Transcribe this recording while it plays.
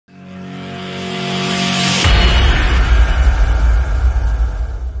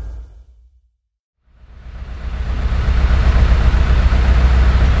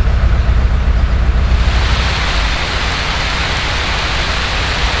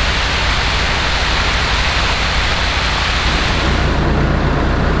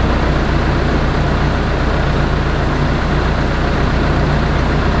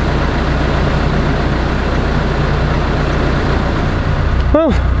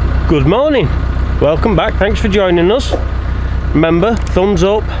Good morning, welcome back, thanks for joining us. Remember, thumbs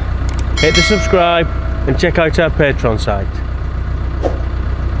up, hit the subscribe and check out our Patreon site.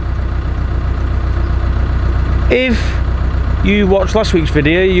 If you watched last week's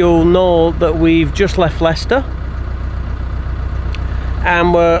video, you'll know that we've just left Leicester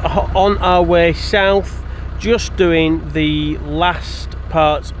and we're on our way south, just doing the last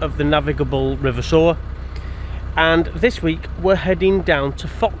parts of the navigable River Soar. And this week we're heading down to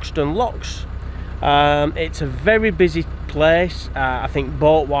Foxton locks. It's a very busy place, I think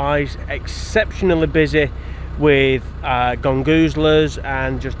boat wise, exceptionally busy with gongoozlers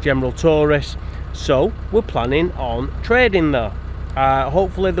and just general tourists. So we're planning on trading there.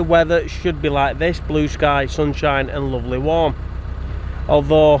 Hopefully the weather should be like this, blue sky, sunshine and lovely warm.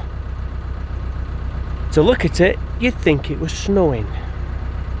 Although to look at it you'd think it was snowing,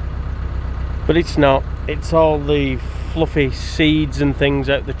 but it's not. It's all the fluffy seeds and things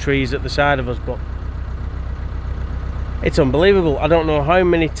out the trees at the side of us, but it's unbelievable. I don't know how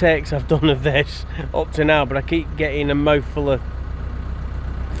many takes I've done of this up to now, but I keep getting a mouthful of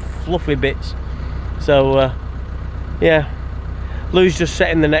fluffy bits. So yeah, Lou's just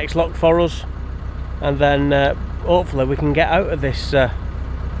setting the next lock for us, and then hopefully we can get out of this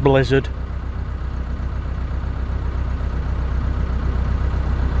blizzard.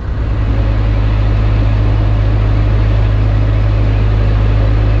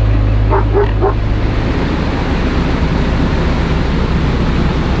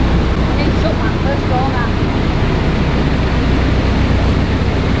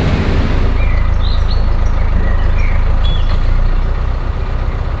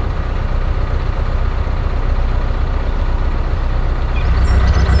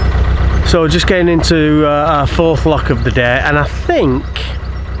 So just getting into our fourth lock of the day, and I think,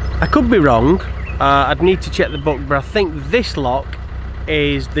 I could be wrong, I'd need to check the book, but I think this lock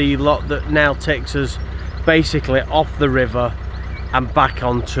is the lock that now takes us basically off the river and back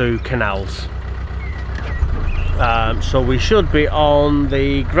onto canals. So we should be on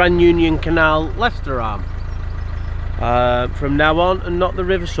the Grand Union Canal Leicester arm from now on, and not the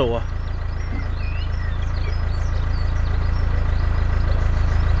River Soar.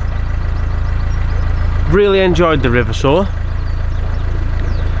 Really enjoyed the River Soar.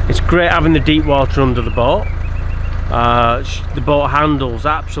 It's great having the deep water under the boat. The boat handles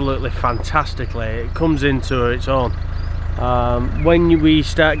absolutely fantastically. It comes into its own. When we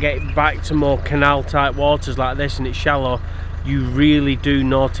start getting back to more canal type waters like this and it's shallow, you really do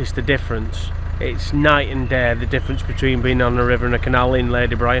notice the difference. It's night and day, the difference between being on a river and a canal in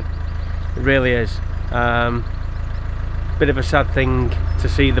Lady Brian. It really is. Bit of a sad thing to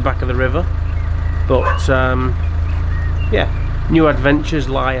see the back of the river. But yeah, new adventures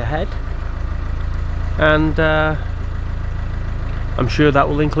lie ahead, and I'm sure that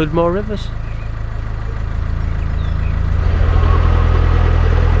will include more rivers.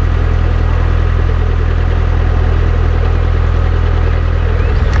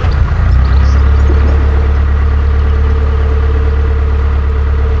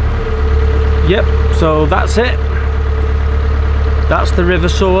 Yep, so that's it. That's the River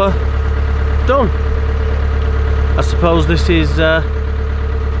Soar done. I suppose this is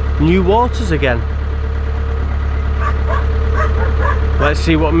new waters again. Let's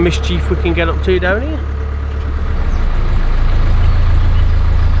see what mischief we can get up to down here.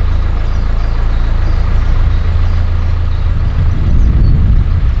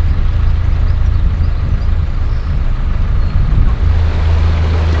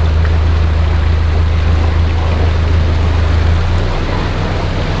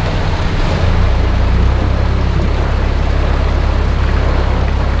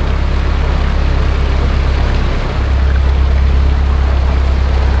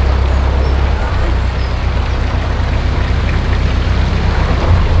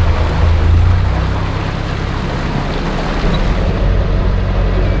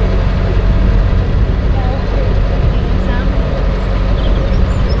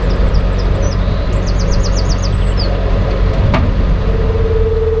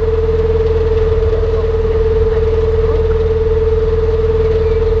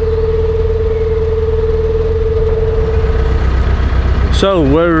 So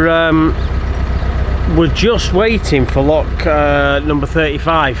we're just waiting for lock number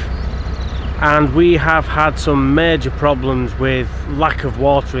 35, and we have had some major problems with lack of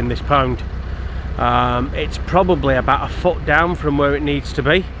water in this pound. It's probably about a foot down from where it needs to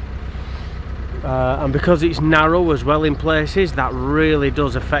be, and because it's narrow as well in places, that really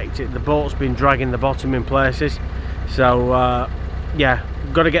does affect it. The boat's been dragging the bottom in places. So yeah,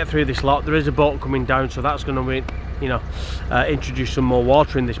 got to get through this lot. There is a boat coming down, so that's going to you know, introduce some more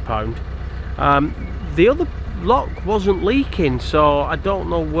water in this pond. The other lock wasn't leaking, so I don't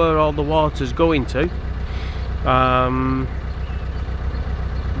know where all the water's going to.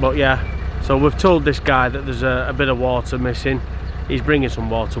 But yeah, so we've told this guy that there's a bit of water missing. He's bringing some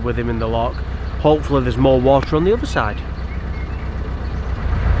water with him in the lock. Hopefully there's more water on the other side.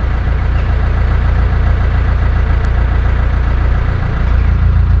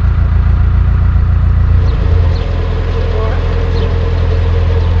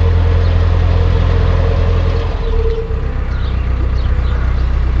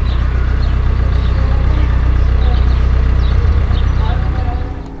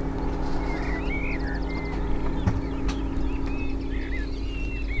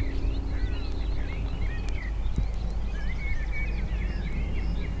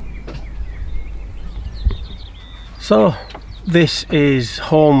 So this is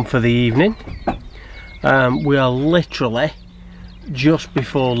home for the evening. We are literally just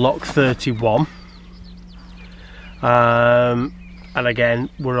before lock 31, and again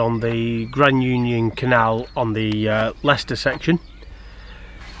we're on the Grand Union Canal on the Leicester section,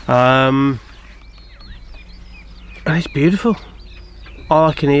 and it's beautiful.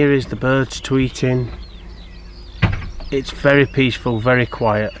 All I can hear is the birds tweeting. It's very peaceful, very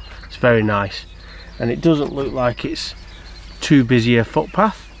quiet. It's very nice. And it doesn't look like it's too busy a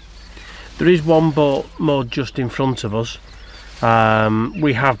footpath. There is one boat moored just in front of us.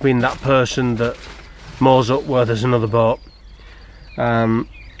 We have been that person that moors up where there's another boat.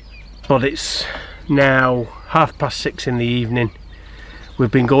 But it's now 6:30 in the evening. We've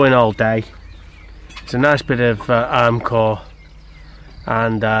been going all day. It's a nice bit of Armcore,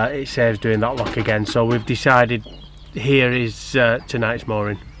 and it saves doing that lock again. So we've decided here is tonight's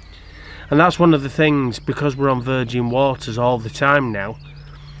mooring. And that's one of the things, because we're on virgin waters all the time now,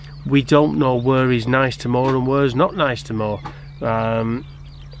 we don't know where is nice to moor and where is not nice to moor. And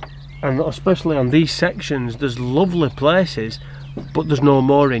especially on these sections, there's lovely places, but there's no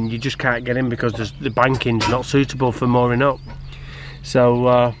mooring. You just can't get in because the banking's not suitable for mooring up.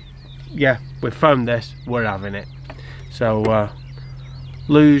 So yeah, we've found this, we're having it. So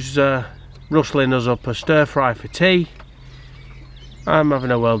Lou's rustling us up a stir fry for tea. I'm having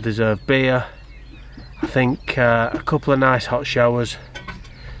a well-deserved beer. I think a couple of nice hot showers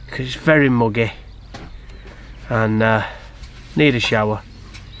because it's very muggy and need a shower.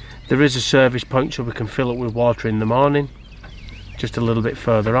 There is a service point so we can fill up with water in the morning, just a little bit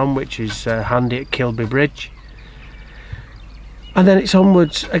further on, which is handy at Kilby Bridge. And then it's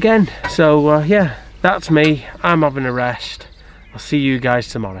onwards again. So yeah, that's me. I'm having a rest. I'll see you guys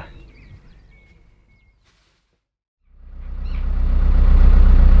tomorrow.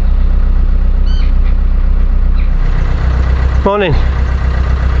 Morning.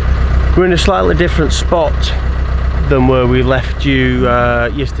 We're in a slightly different spot than where we left you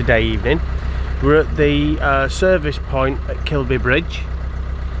yesterday evening. We're at the service point at Kilby Bridge.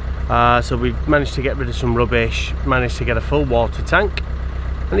 So we've managed to get rid of some rubbish, managed to get a full water tank,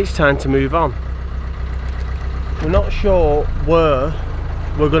 and it's time to move on. We're not sure where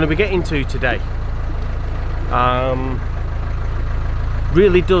we're going to be getting to today.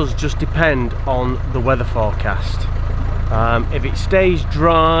 Really does just depend on the weather forecast. If it stays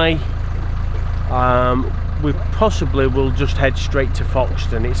dry, we possibly will just head straight to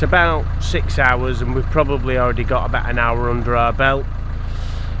Foxton. It's about 6 hours and we've probably already got about an hour under our belt.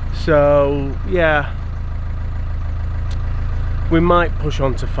 So yeah, we might push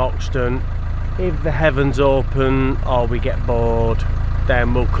on to Foxton. If the heavens open or we get bored,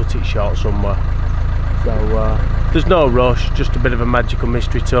 then we'll cut it short somewhere. So there's no rush, just a bit of a magical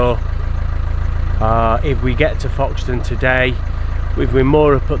mystery tour. If we get to Foxton today, if we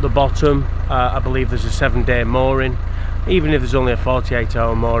moor up at the bottom, I believe there's a 7-day mooring. Even if there's only a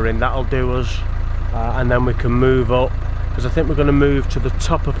 48-hour mooring, that'll do us, and then we can move up, because I think we're going to move to the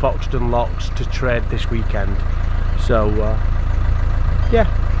top of Foxton locks to trade this weekend. So yeah,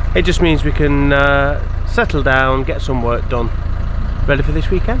 it just means we can settle down, get some work done, ready for this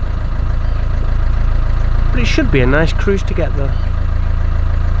weekend. But it should be a nice cruise to get there.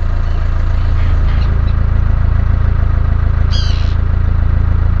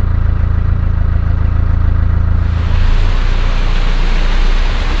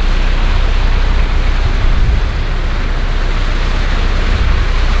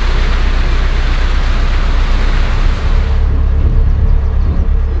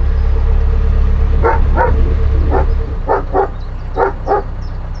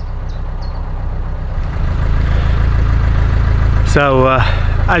 So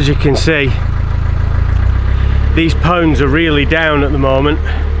as you can see, these ponds are really down at the moment.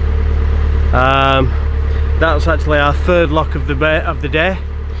 That's actually our third lock of the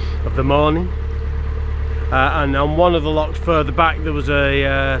morning. And on one of the locks further back there was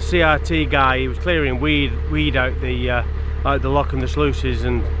a CRT guy. He was clearing weed out the lock and the sluices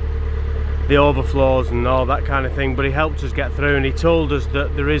and the overflows and all that kind of thing, but he helped us get through, and he told us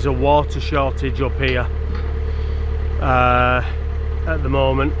that there is a water shortage up here at the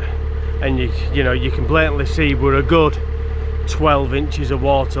moment, and you know, you can blatantly see we're a good 12 inches of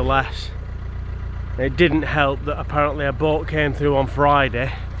water less. It didn't help that apparently a boat came through on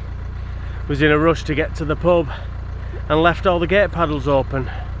Friday, was in a rush to get to the pub and left all the gate paddles open.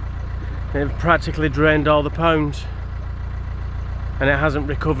 It practically drained all the pounds, and it hasn't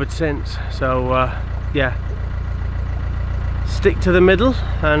recovered since. So yeah, stick to the middle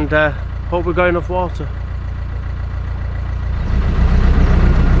and hope we've got enough water.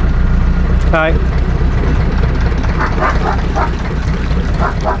 Hi.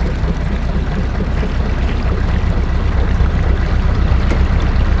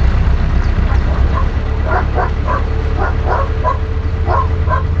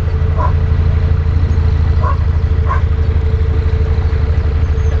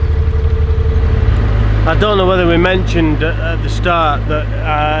 I don't know whether we mentioned at the start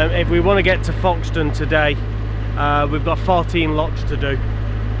that if we want to get to Foxton today, we've got 14 locks to do.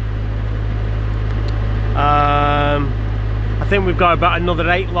 I think we've got about another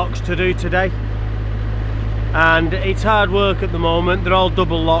 8 locks to do today, and it's hard work at the moment. They're all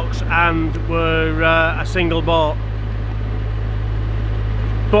double locks and we're a single boat,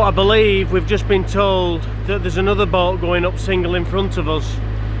 but I believe we've just been told that there's another boat going up single in front of us.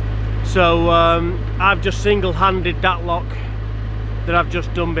 So I've just single-handed that lock that I've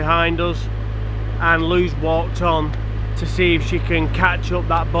just done behind us, and Lou's walked on to see if she can catch up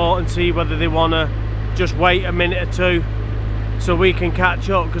that boat and see whether they want to just wait a minute or two so we can catch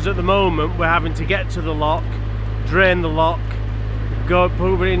up, because at the moment we're having to get to the lock, drain the lock, go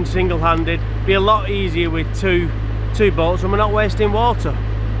put it in single-handed. Be a lot easier with two boats and we're not wasting water.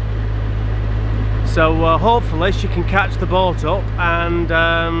 So hopefully she can catch the boat up, and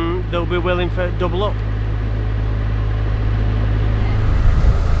they'll be willing for double up.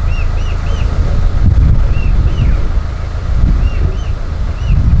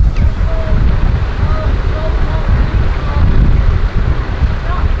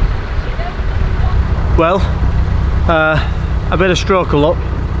 Well, a bit of stroke of luck.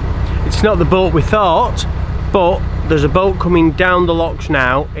 It's not the boat we thought, but there's a boat coming down the locks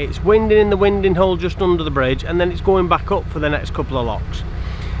now. It's winding in the winding hole just under the bridge, and then it's going back up for the next couple of locks.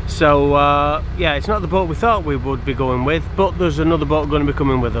 So yeah, it's not the boat we thought we would be going with, but there's another boat going to be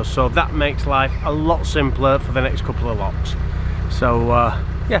coming with us, so that makes life a lot simpler for the next couple of locks. So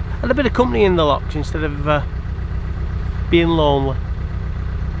yeah, and a bit of company in the locks instead of being lonely.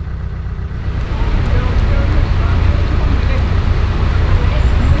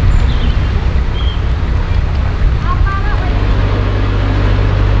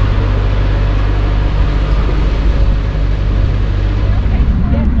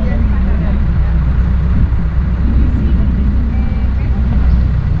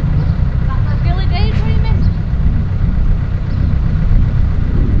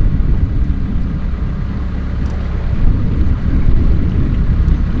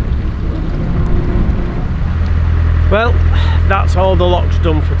 Well, that's all the locks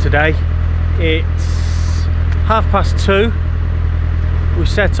done for today. It's 2:30. We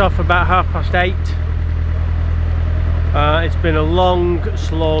set off about 8:30. It's been a long,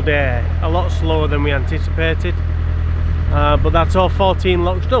 slow day, a lot slower than we anticipated, but that's all 14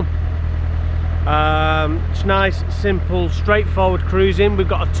 locks done. It's nice, simple, straightforward cruising. We've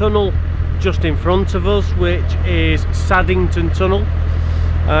got a tunnel just in front of us, which is Saddington Tunnel,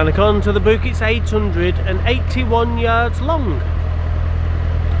 and according to the book it's 881 yards long.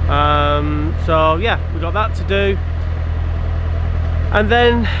 So yeah, we've got that to do, and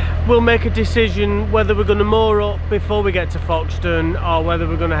then we'll make a decision whether we're going to moor up before we get to Foxton or whether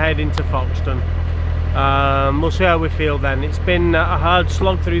we're going to head into Foxton. We'll see how we feel then. It's been a hard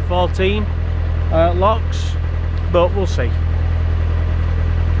slog through 14 locks, but we'll see.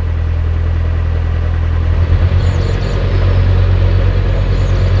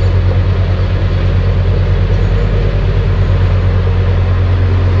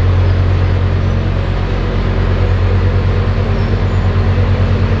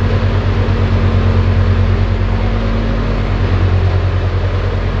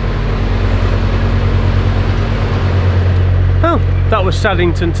 That was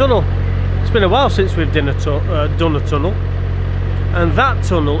Saddington Tunnel. It's been a while since we've done a tunnel, and that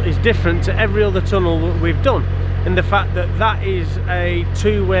tunnel is different to every other tunnel that we've done in the fact that that is a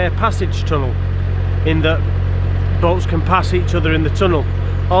two-way passage tunnel. in that boats can pass each other in the tunnel.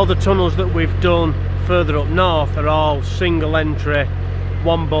 All the tunnels that we've done further up north are all single entry,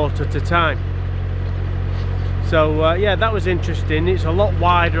 one boat at a time. So yeah, that was interesting. It's a lot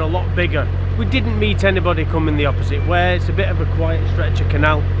wider, a lot bigger. We didn't meet anybody coming the opposite way. It's a bit of a quiet stretch of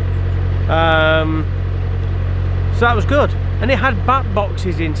canal. So that was good, and it had bat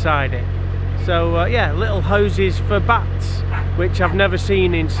boxes inside it. So yeah, little houses for bats, which I've never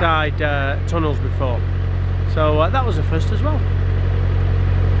seen inside tunnels before. So that was a first as well.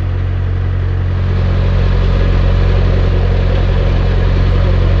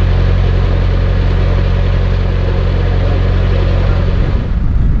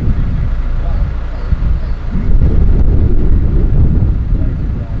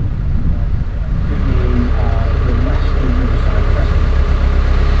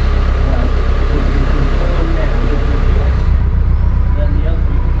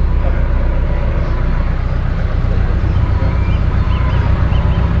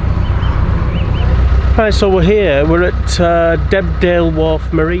 Right, so we're here, we're at Debdale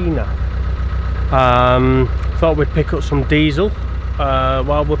Wharf Marina. Thought we'd pick up some diesel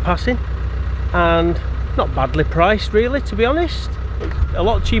while we're passing, and not badly priced really, to be honest. A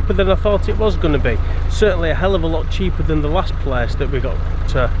lot cheaper than I thought it was going to be. Certainly a hell of a lot cheaper than the last place that we got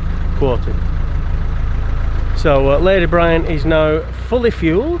quoted. So Lady Brian is now fully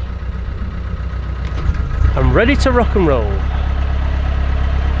fueled and ready to rock and roll.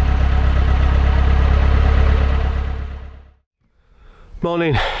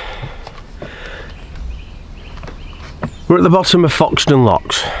 Morning. We're at the bottom of Foxton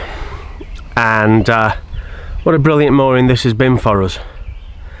Locks, and what a brilliant mooring this has been for us.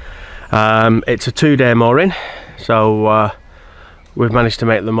 It's a 2-day mooring, so we've managed to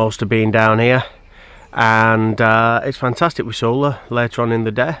make the most of being down here, and it's fantastic with solar later on in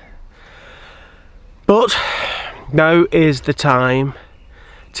the day. But now is the time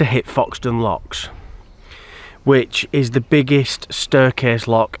to hit Foxton Locks, which is the biggest staircase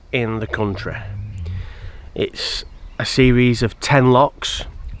lock in the country. It's a series of 10 locks,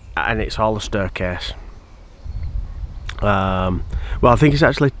 and it's all a staircase. Well, I think it's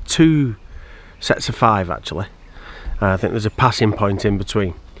actually 2 sets of 5 actually. I think there's a passing point in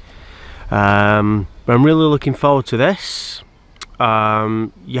between. But I'm really looking forward to this.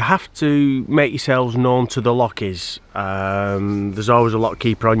 You have to make yourselves known to the lockies. There's always a lock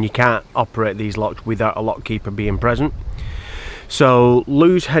keeper on. You can't operate these locks without a lock keeper being present. So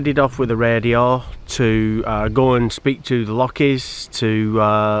Lou's headed off with a radio to go and speak to the lockies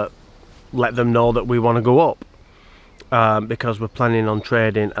to let them know that we want to go up, because we're planning on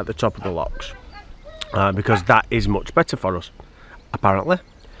trading at the top of the locks, because that is much better for us apparently.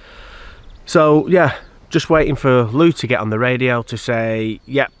 So yeah, just waiting for Lou to get on the radio to say,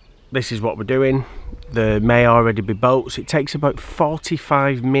 yep, this is what we're doing. There may already be boats. It takes about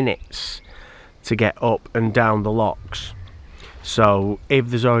 45 minutes to get up and down the locks. So if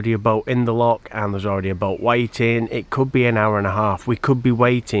there's already a boat in the lock and there's already a boat waiting, it could be an hour and a half. We could be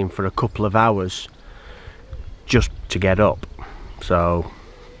waiting for a couple of hours just to get up. So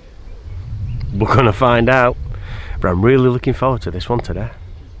we're gonna find out. But I'm really looking forward to this one today.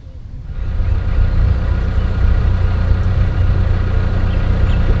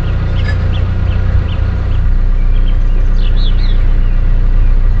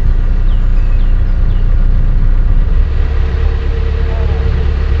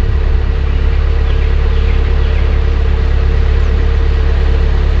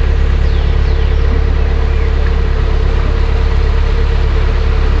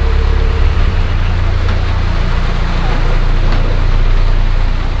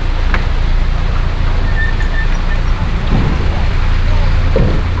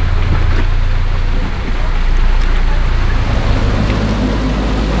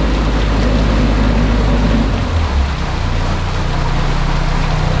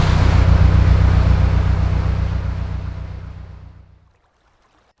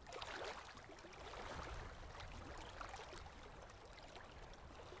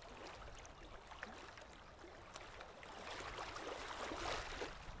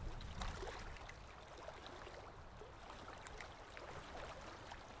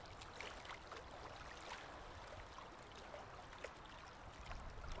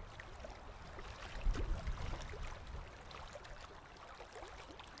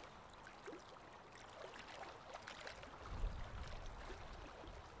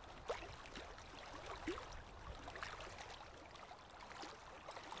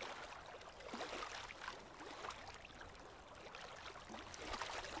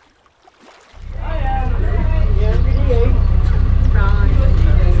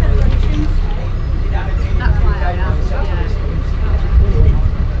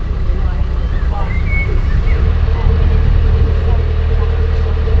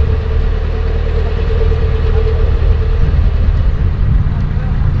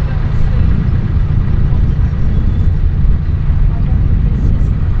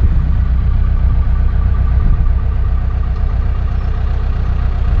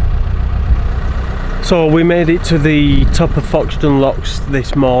 So we made it to the top of Foxton Locks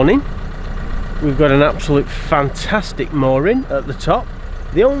this morning. We've got an absolute fantastic mooring at the top.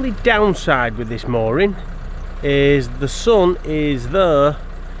 The only downside with this mooring is the sun is there,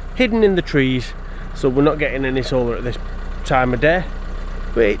 hidden in the trees, so we're not getting any solar at this time of day,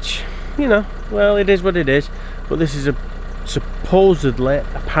 which, you know, well, it is what it is. But this is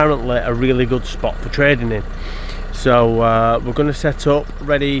apparently a really good spot for trading in. So we're going to set up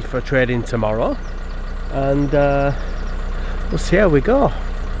ready for trading tomorrow, and we'll see how we go.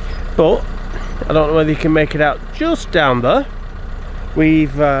 But I don't know whether you can make it out just down there.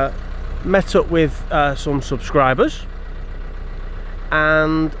 We've met up with some subscribers,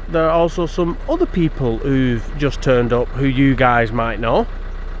 and there are also some other people who've just turned up who you guys might know.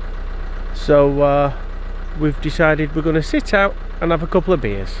 So we've decided we're going to sit out and have a couple of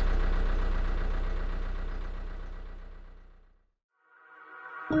beers.